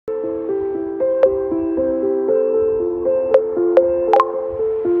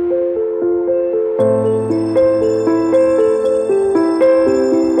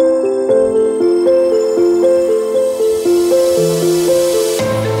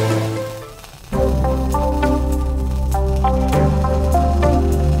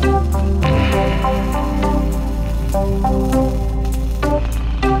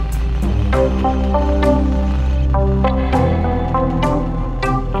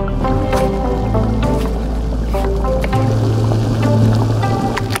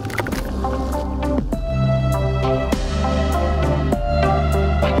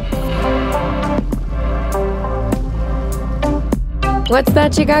What's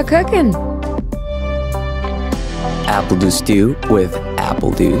that you got cooking? Apple dew stew with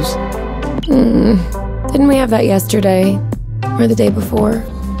apple dews. Didn't we have that yesterday? Or the day before?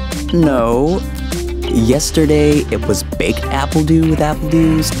 No. Yesterday, it was baked apple dew with apple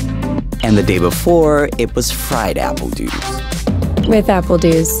dews. And the day before, it was fried apple dews. With apple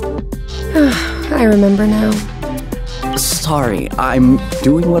dews. I remember now. Sorry, I'm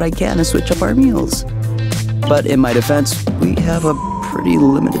doing what I can to switch up our meals. But in my defense, we have a pretty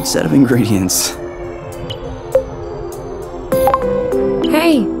limited set of ingredients.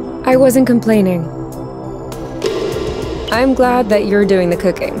 Hey, I wasn't complaining. I'm glad that you're doing the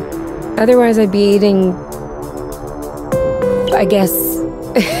cooking. Otherwise, I'd be eating, I guess,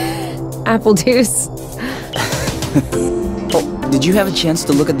 apple dews. Oh, did you have a chance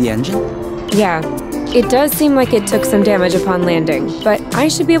to look at the engine? Yeah, it does seem like it took some damage upon landing, but I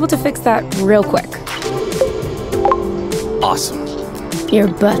should be able to fix that real quick. Awesome. Your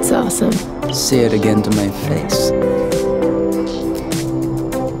butt's awesome. Say it again to my face.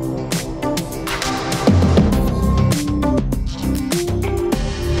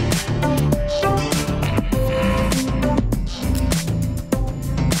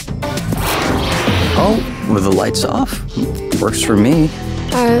 Oh, with the lights off? Works for me.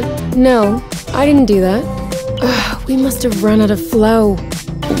 No, I didn't do that. Ugh, we must have run out of flow.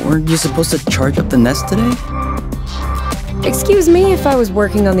 Weren't you supposed to charge up the nest today? Excuse me if I was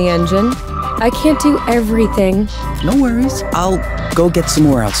working on the engine. I can't do everything. No worries. I'll go get some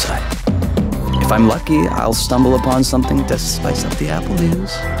more outside. If I'm lucky, I'll stumble upon something to spice up the apple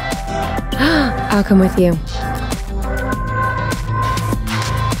dews. I'll come with you.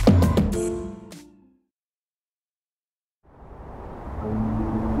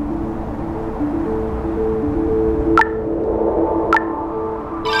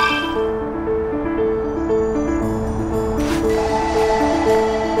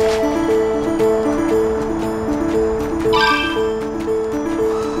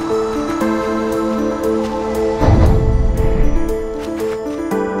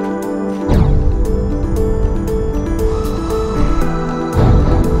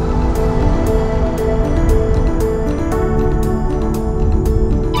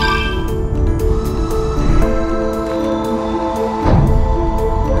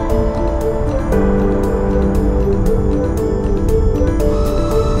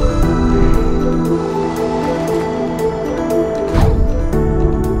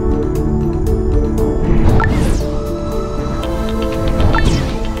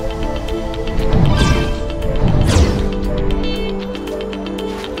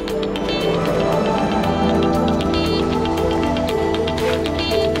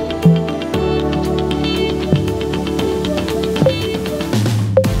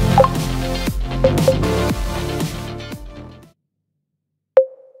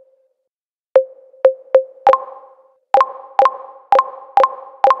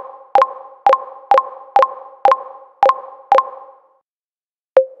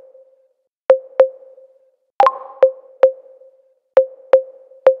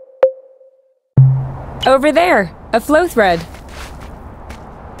 Over there, a flow thread.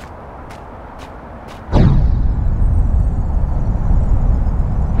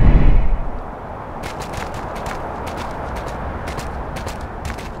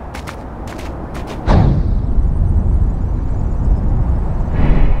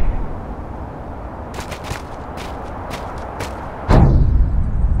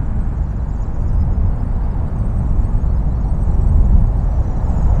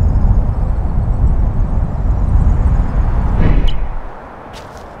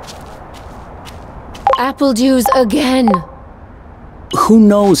 Apple dews again. Who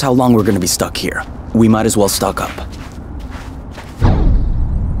knows how long we're gonna be stuck here? We might as well stock up.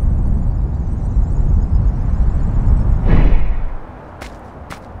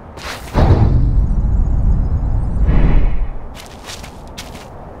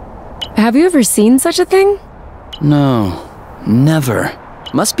 Have you ever seen such a thing? No, never.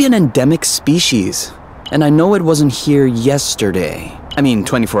 Must be an endemic species. And I know it wasn't here yesterday. I mean,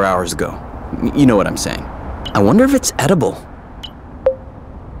 24 hours ago. You know what I'm saying. I wonder if it's edible.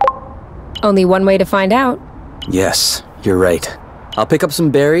 Only one way to find out. Yes, you're right. I'll pick up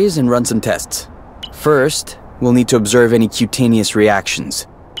some berries and run some tests. First, we'll need to observe any cutaneous reactions.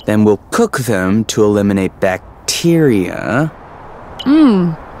 Then we'll cook them to eliminate bacteria.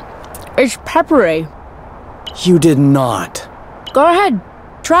 It's peppery. You did not. Go ahead,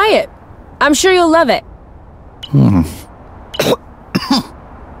 try it. I'm sure you'll love it.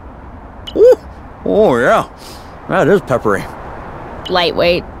 Oh yeah, that is peppery.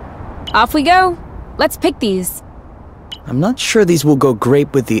 Lightweight. Off we go. Let's pick these. I'm not sure these will go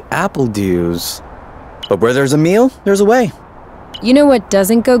great with the apple dews. But where there's a meal, there's a way. You know what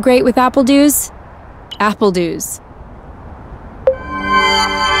doesn't go great with apple dews? Apple dews.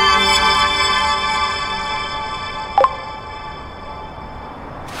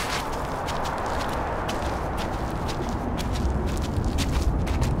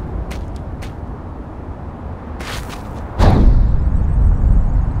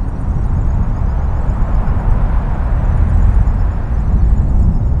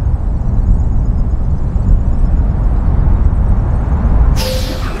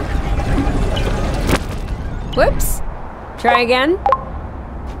 Whoops. Try again.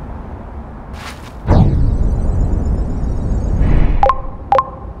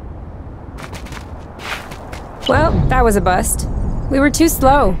 Well, that was a bust. We were too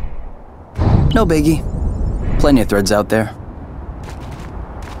slow. No biggie. Plenty of threads out there.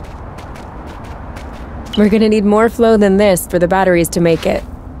 We're gonna need more flow than this for the batteries to make it.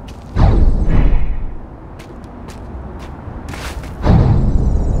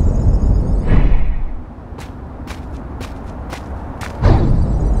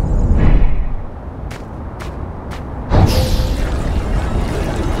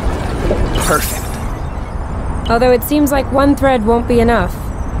 Perfect. Although it seems like one thread won't be enough.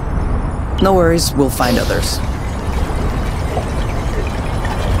 No worries, we'll find others.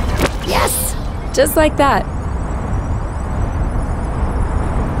 Yes! Just like that.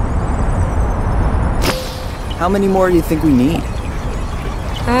 How many more do you think we need?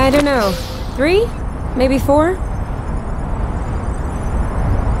 I don't know. 3? Maybe 4?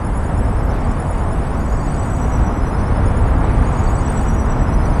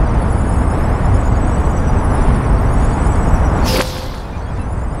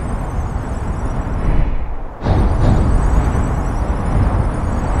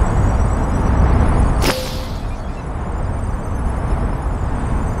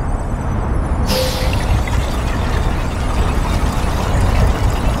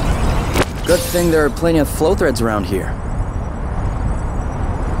 Good thing there are plenty of flow threads around here.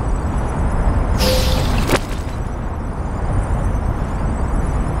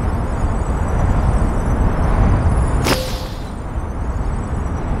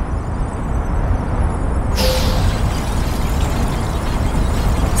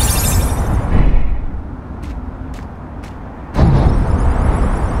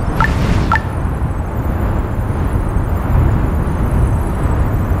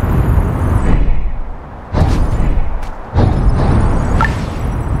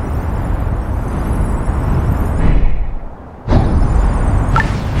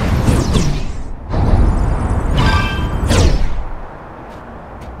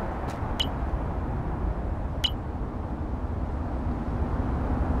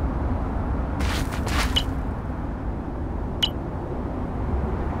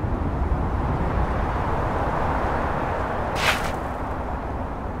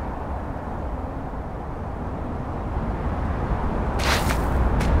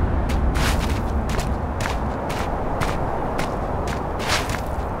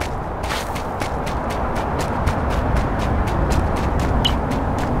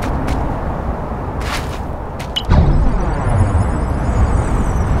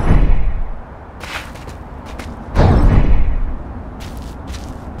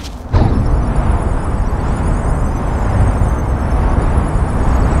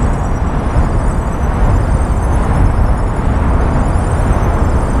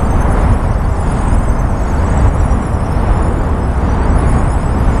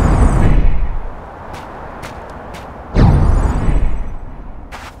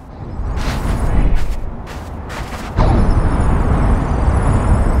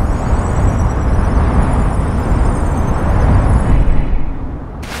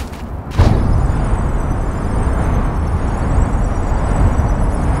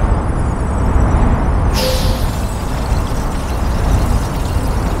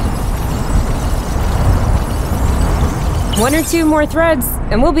 One or two more threads,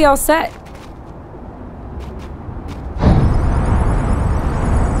 and we'll be all set.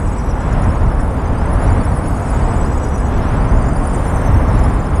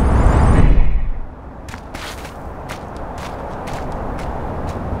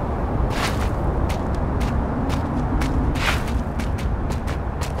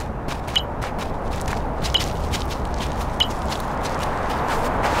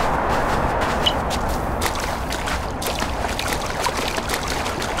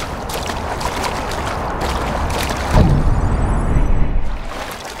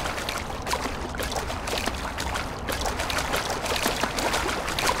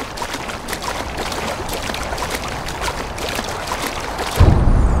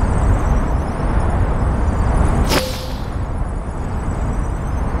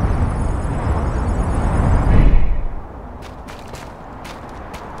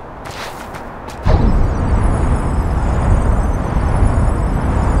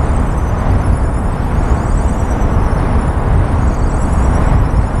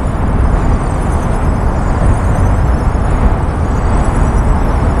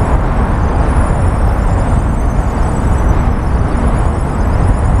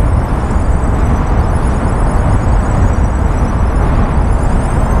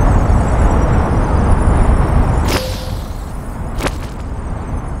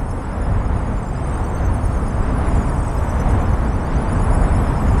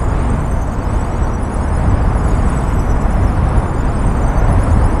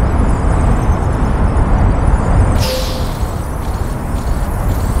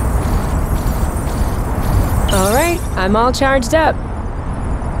 I'm all charged up.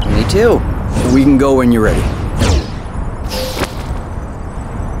 Me too. We can go when you're ready.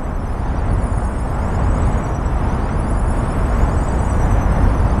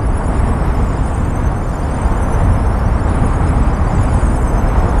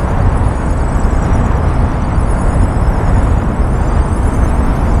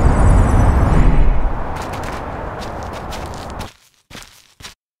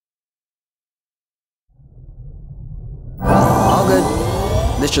 All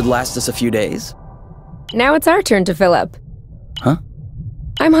good. This should last us a few days. Now it's our turn to fill up. Huh?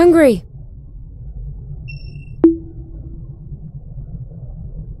 I'm hungry.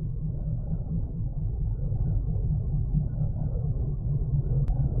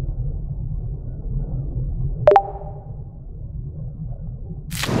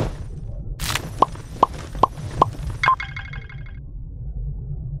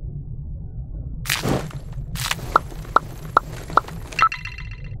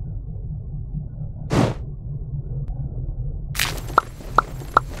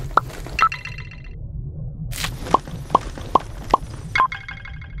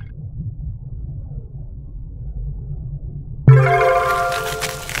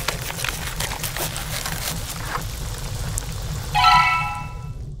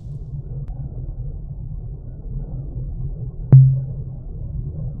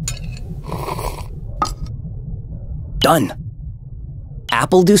 Done.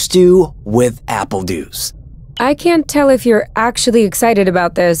 Apple dew stew with apple dews. I can't tell if you're actually excited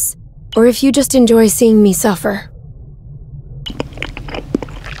about this, or if you just enjoy seeing me suffer.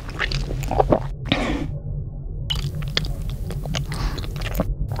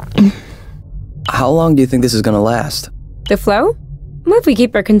 How long do you think this is gonna last? The flow? Well, if we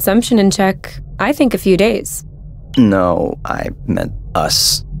keep our consumption in check, I think a few days. No, I meant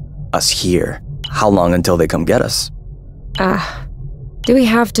us. Us here. How long until they come get us? Do we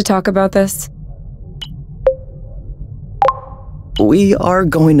have to talk about this? We are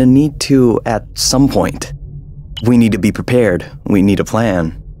going to need to at some point. We need to be prepared. We need a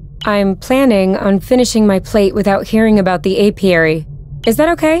plan. I'm planning on finishing my plate without hearing about the apiary. Is that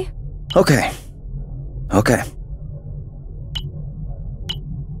okay? Okay. Okay.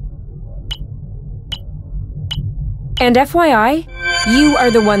 And FYI, you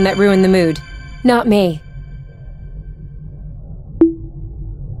are the one that ruined the mood, not me.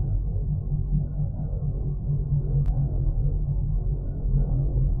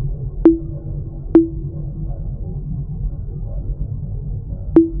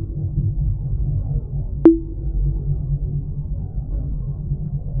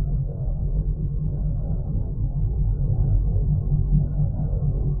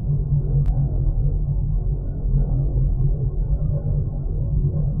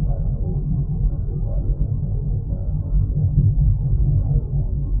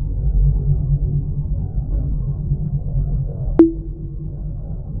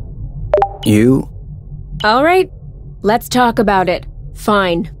 You? All right, let's talk about it.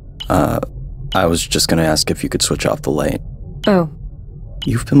 Fine. I was just gonna ask if you could switch off the light. Oh.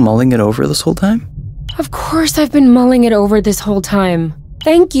 You've been mulling it over this whole time? Of course I've been mulling it over this whole time.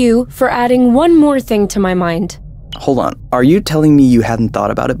 Thank you for adding one more thing to my mind. Hold on, are you telling me you hadn't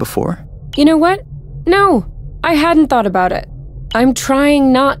thought about it before? You know what? No, I hadn't thought about it. I'm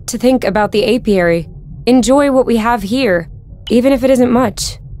trying not to think about the apiary. Enjoy what we have here, even if it isn't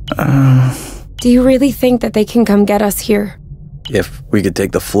much. Do you really think that they can come get us here? If we could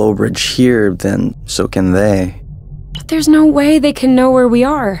take the flow bridge here, then so can they. But there's no way they can know where we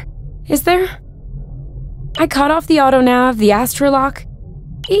are, is there? I cut off the autonav, the astrolock.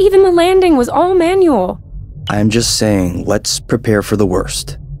 Even the landing was all manual. I'm just saying, let's prepare for the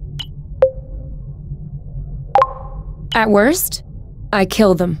worst. At worst, I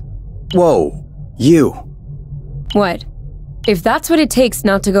kill them. Whoa, you. What? If that's what it takes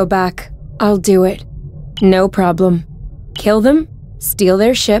not to go back, I'll do it. No problem. Kill them, steal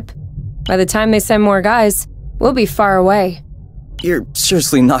their ship. By the time they send more guys, we'll be far away. You're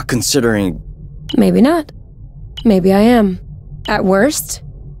seriously not considering... Maybe not. Maybe I am. At worst,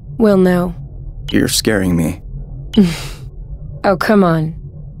 we'll know. You're scaring me. Oh, come on.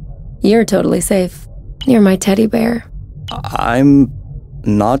 You're totally safe. You're my teddy bear. I'm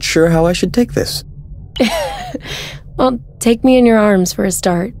not sure how I should take this. Well, take me in your arms for a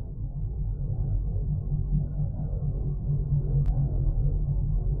start.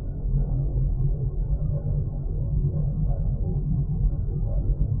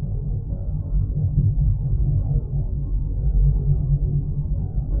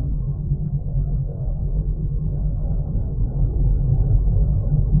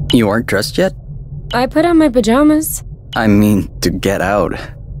 You aren't dressed yet? I put on my pajamas. I mean, to get out.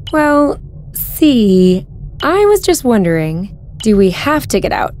 Well, see, I was just wondering, do we have to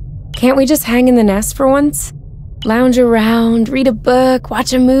get out? Can't we just hang in the nest for once? Lounge around, read a book,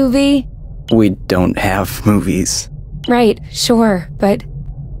 watch a movie? We don't have movies. Right, sure, but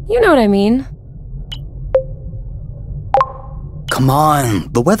you know what I mean. Come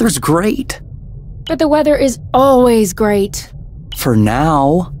on, the weather's great. But the weather is always great. For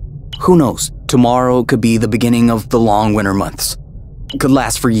now. Who knows? Tomorrow could be the beginning of the long winter months. It could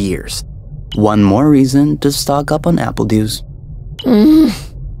last for years. One more reason to stock up on apple dews.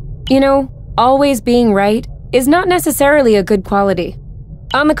 You know, always being right is not necessarily a good quality.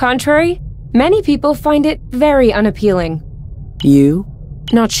 On the contrary, many people find it very unappealing. You?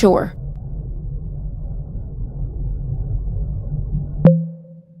 Not sure.